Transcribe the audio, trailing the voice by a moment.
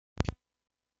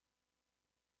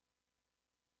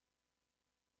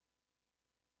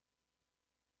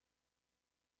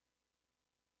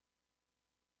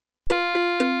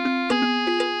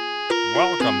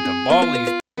welcome to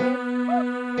Baldi's.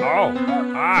 Oh,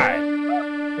 hi.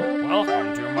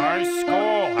 Welcome to my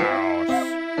schoolhouse.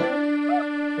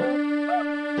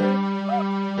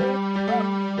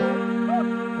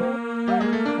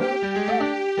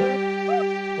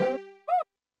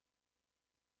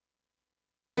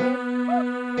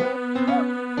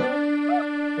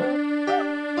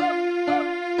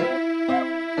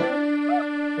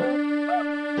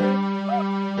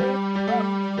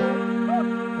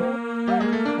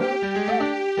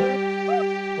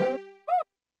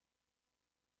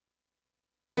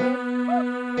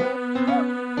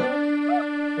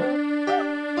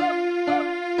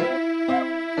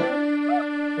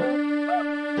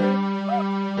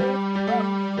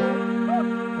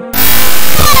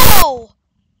 Oh!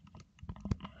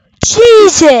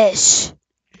 Jesus!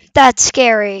 That's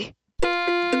scary. Oh,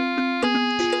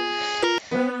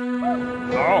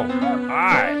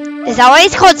 hi. Is that why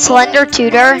he's called Slender My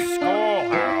Tutor? schoolhouse.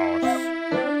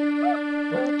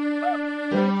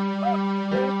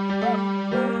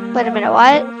 Wait a minute,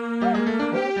 what?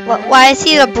 Why is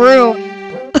he the broom?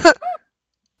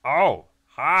 Oh,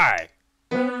 hi.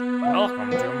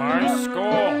 Welcome to my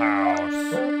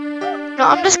schoolhouse. No,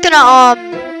 I'm just gonna,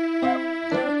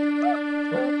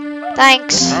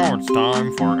 thanks. Now it's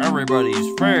time for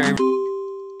everybody's favorite.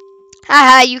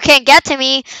 Haha, you can't get to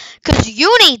me, because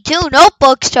you need 2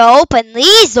 notebooks to open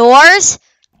these doors.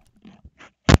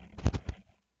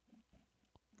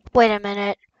 Wait a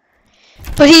minute.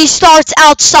 But he starts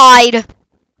outside.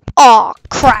 Oh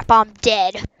crap, I'm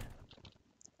dead.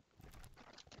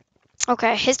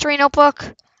 Okay, history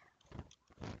notebook.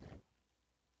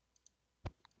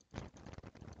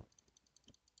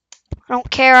 I don't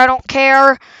care, I don't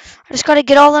care. I just gotta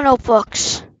get all the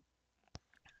notebooks.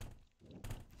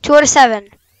 2 out of 7.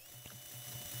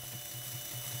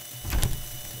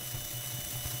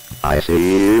 I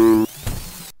see you,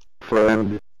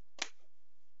 friend.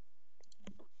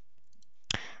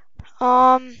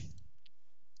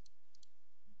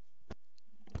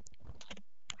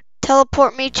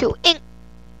 Teleport me to ink.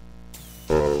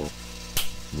 Oh,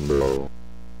 no.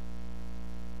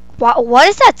 What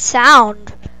is that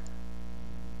sound?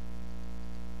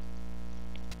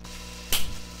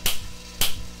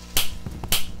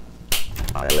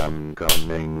 I am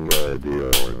coming at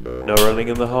your door. No running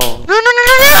in the hall. No, no, no,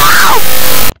 no, no!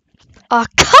 Oh,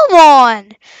 come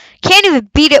on! Can't even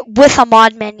beat it with a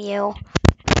mod menu.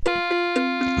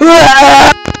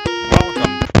 Welcome.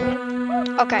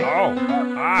 Okay. Oh,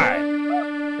 hi.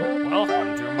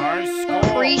 Welcome to my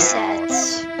schoolhouse. Presets.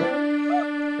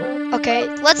 Okay,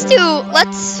 let's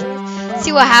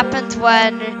see what happens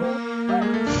when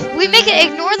we make it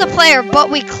ignore the player, but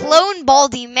we clone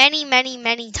Baldi many, many,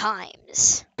 many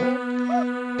times.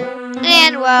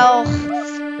 And well,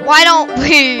 why don't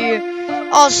we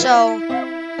also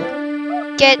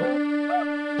get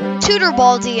Tutor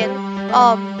Baldi and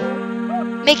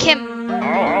make him.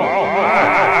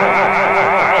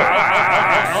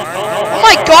 Oh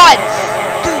my god!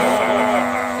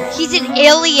 Dude, he's an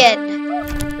alien.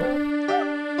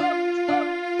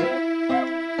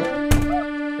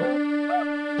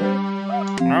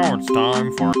 Now it's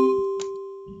time for.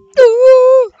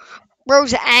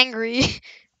 Bro's angry.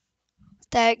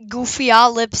 That goofy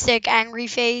all lipstick angry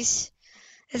face.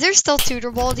 Is there still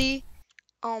Tutor Baldi?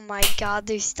 Oh my god,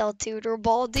 there's still Tutor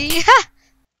Baldi.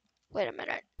 Wait a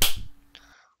minute.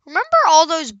 Remember all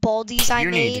those Baldis I You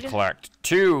made? need to collect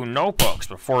 2 notebooks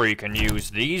before you can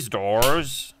use these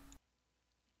doors.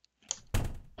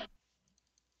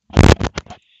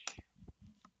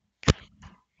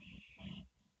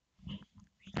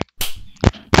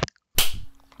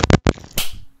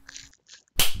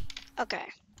 Okay.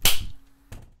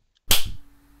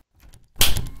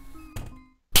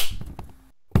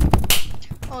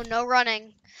 Oh, no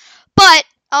running. But,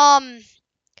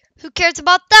 who cares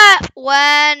about that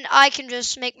when I can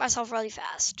just make myself really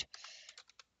fast?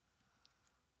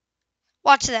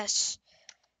 Watch this.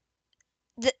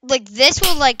 This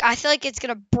will, I feel like it's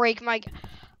gonna break my...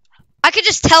 I could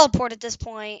just teleport at this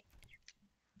point.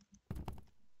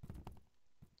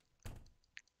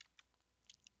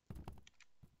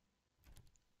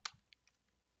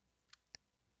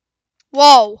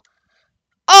 Whoa.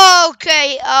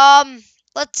 Okay,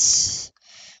 let's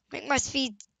make my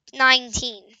speed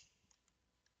 19.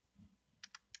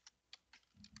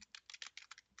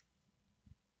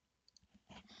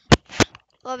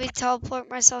 Let me teleport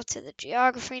myself to the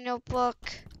geography notebook.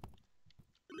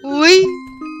 Wee.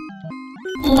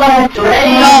 Let's go!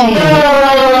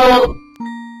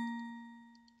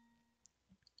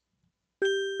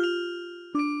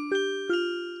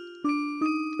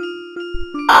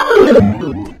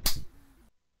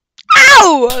 Ow!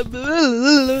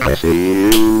 I see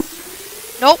you,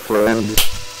 Nope, friend.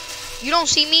 you don't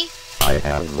see me. I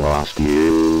have lost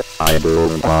you. I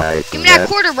don't like Give me that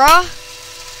quarter, bro.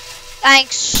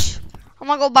 Thanks. I'm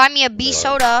gonna go buy me a B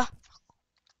soda.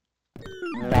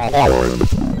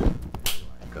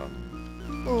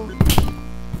 Ooh.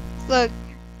 Look.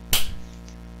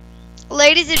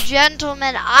 Ladies and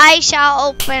gentlemen, I shall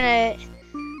open it.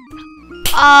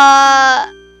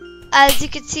 As you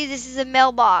can see, this is a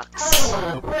mailbox.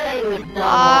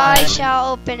 I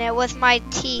shall open it with my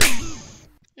teeth.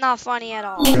 Not funny at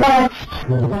all.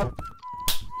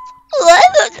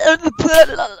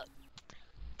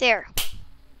 There.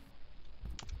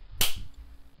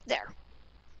 There.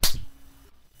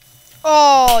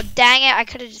 Oh, dang it. I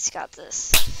could have just got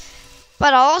this.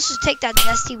 But I'll also take that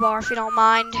Zesty bar if you don't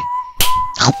mind.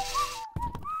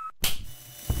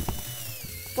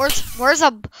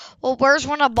 Where's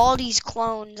one of Baldi's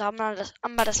clones? I'm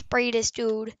about to spray this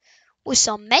dude with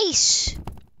some mace.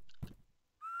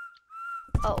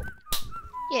 Oh.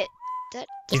 Yeah.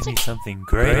 Give me something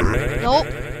great. Nope.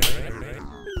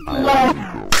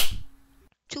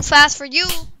 Too fast for you.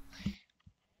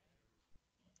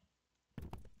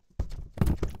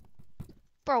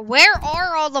 Bro, where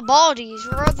are all the Baldies?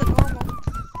 Where are the normal?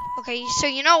 Okay, so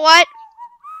you know what?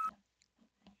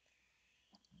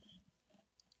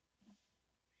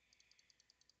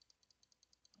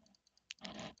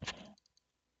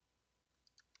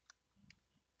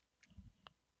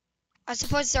 I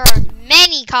suppose there are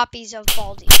many copies of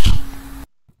Baldi now.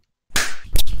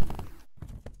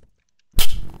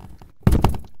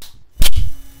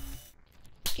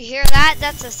 You hear that?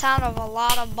 That's the sound of a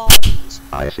lot of Baldies.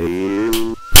 I see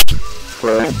you,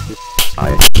 friend. I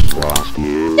lost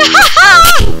you.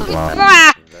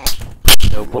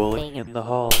 No bullying in the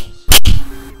halls.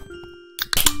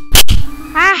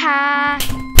 Haha.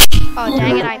 Oh,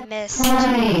 dang it, I missed.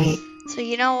 So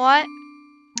you know what?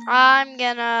 I'm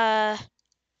gonna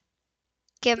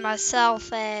give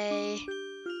myself a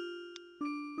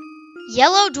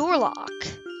yellow door lock.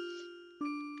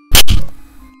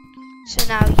 So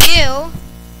now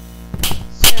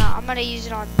I'm gonna use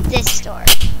it on this door.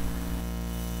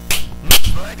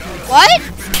 What?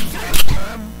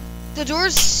 The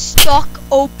door's stuck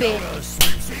open.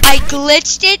 I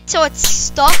glitched it so it's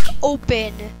stuck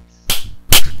open.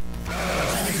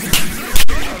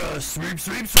 Sweep,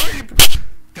 sweep, sweep.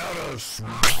 Gotta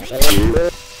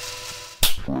sweep.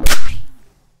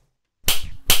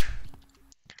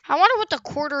 I wonder what the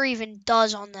quarter even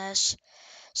does on this.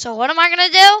 So what am I gonna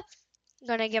do? I'm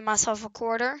gonna give myself a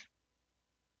quarter.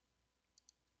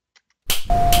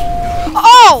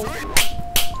 Oh!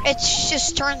 It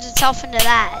just turns itself into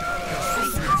that.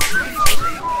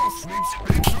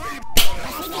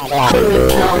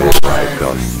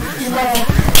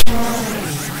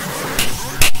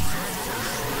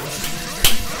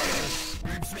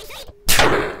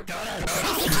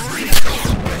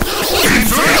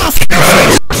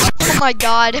 Oh my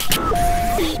god.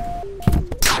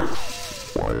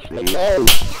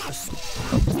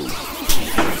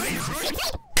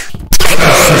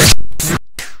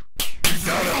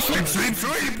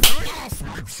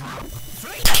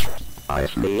 I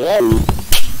see you,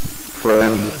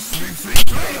 friend.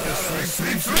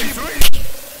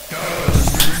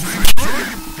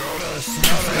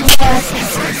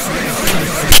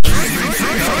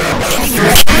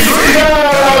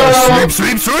 Sweep,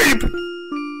 sweep, sweep.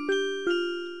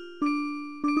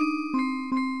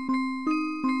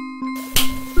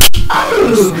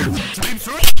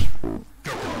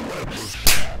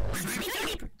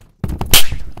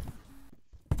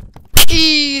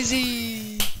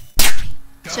 Easy.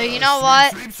 So you know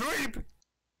what?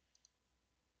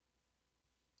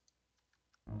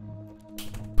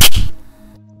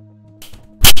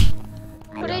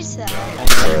 What is that?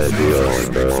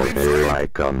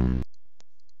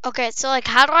 Okay, so like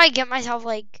how do I get myself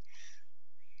like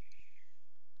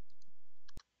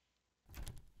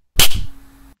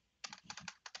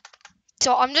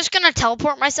So I'm just gonna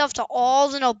teleport myself to all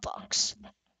the notebooks.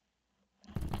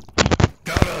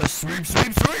 Gotta sweep,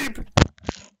 sweep, sweep.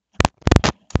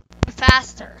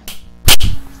 Faster.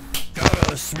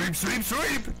 Gotta sweep, sweep,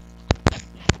 sweep.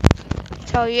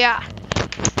 So yeah.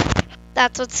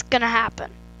 That's what's gonna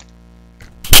happen.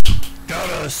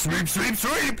 Gotta sweep, sweep,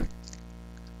 sweep.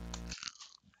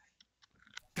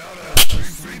 Gotta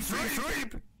sweep, sweep, sweep,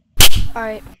 sweep.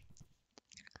 Alright.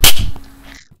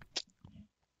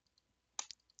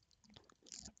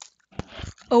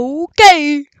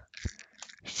 Okay.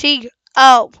 See.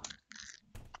 Oh.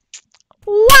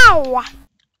 Wow.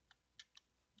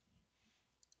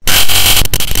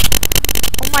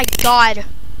 Oh my god.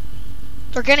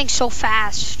 They're getting so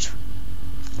fast.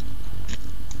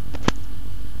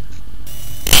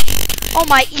 Oh,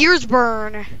 my ears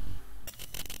burn.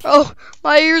 Oh,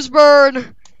 my ears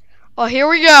burn. Oh, here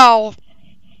we go.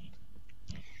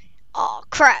 Oh,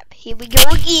 crap. Here we go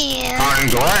again.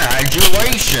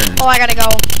 Congratulations! Oh, I gotta go.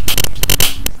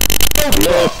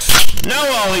 Looks. Now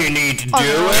all you need to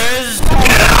do is...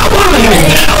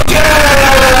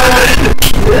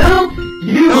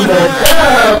 You messed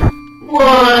up.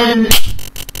 1,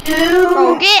 2,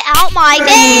 Bro, get out my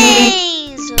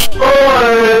face!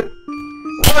 4.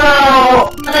 Wow,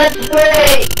 that's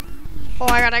great. Oh,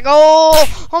 I gotta go.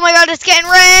 Oh my god, it's getting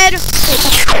red.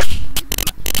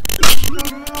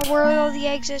 No, where are all the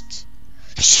exits?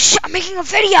 Shh, I'm making a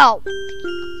video.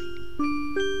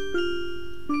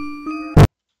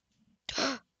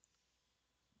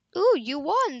 Ooh, you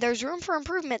won. There's room for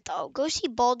improvement, though. Go see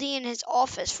Baldi in his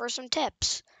office for some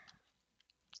tips.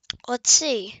 Let's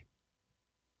see.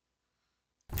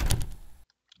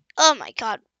 Oh my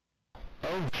god.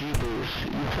 Oh, Jeepers,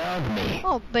 you found me.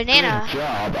 Oh, banana. Good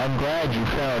job. I'm glad you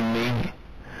found me.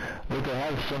 Look, I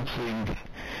have something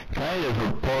kind of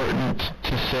important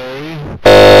to say.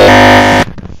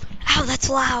 Ow, that's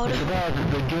loud. It's about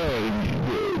the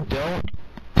game.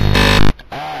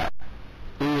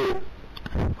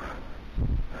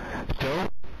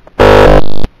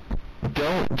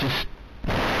 Don't just...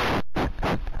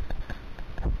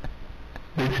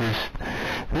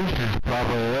 This is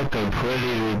probably looking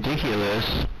pretty ridiculous.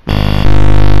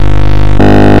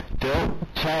 Don't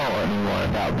tell anyone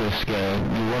about this game.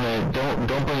 You wanna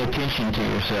don't bring attention to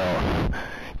yourself.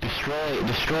 Destroy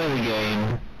the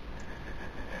game.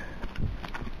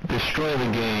 Destroy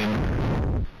the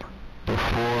game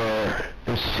before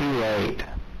it's too late.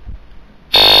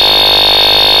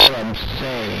 What I'm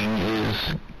saying is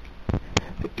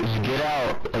get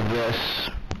out of this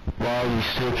while you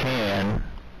still can.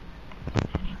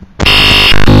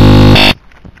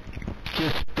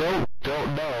 Just don't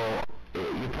know.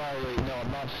 You probably know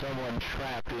I'm not someone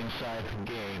trapped inside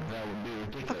the game. That would be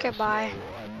ridiculous. Okay, bye.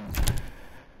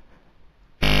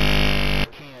 I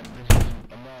can't.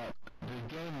 I'm not. The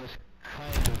game was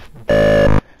kind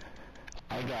of.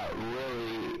 I got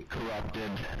really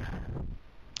corrupted.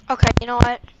 Okay, you know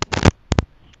what?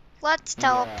 Let's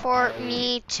teleport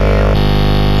me to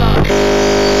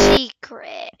the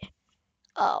secret.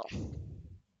 Oh.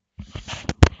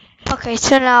 Okay,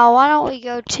 so now why don't we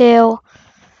go to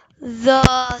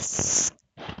the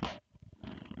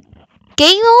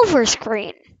game over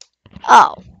screen?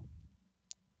 Oh.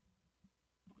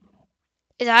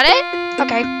 Is that it?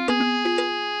 Okay.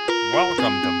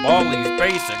 Welcome to Baldi's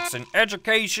Basics in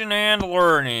Education and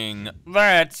Learning.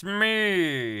 That's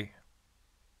me.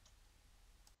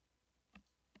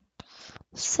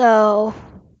 So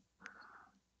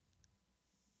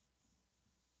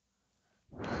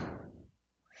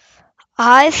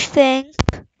I think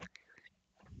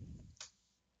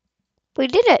we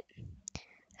did it.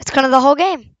 That's kind of the whole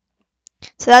game.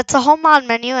 So that's the whole mod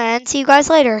menu, and see you guys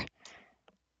later.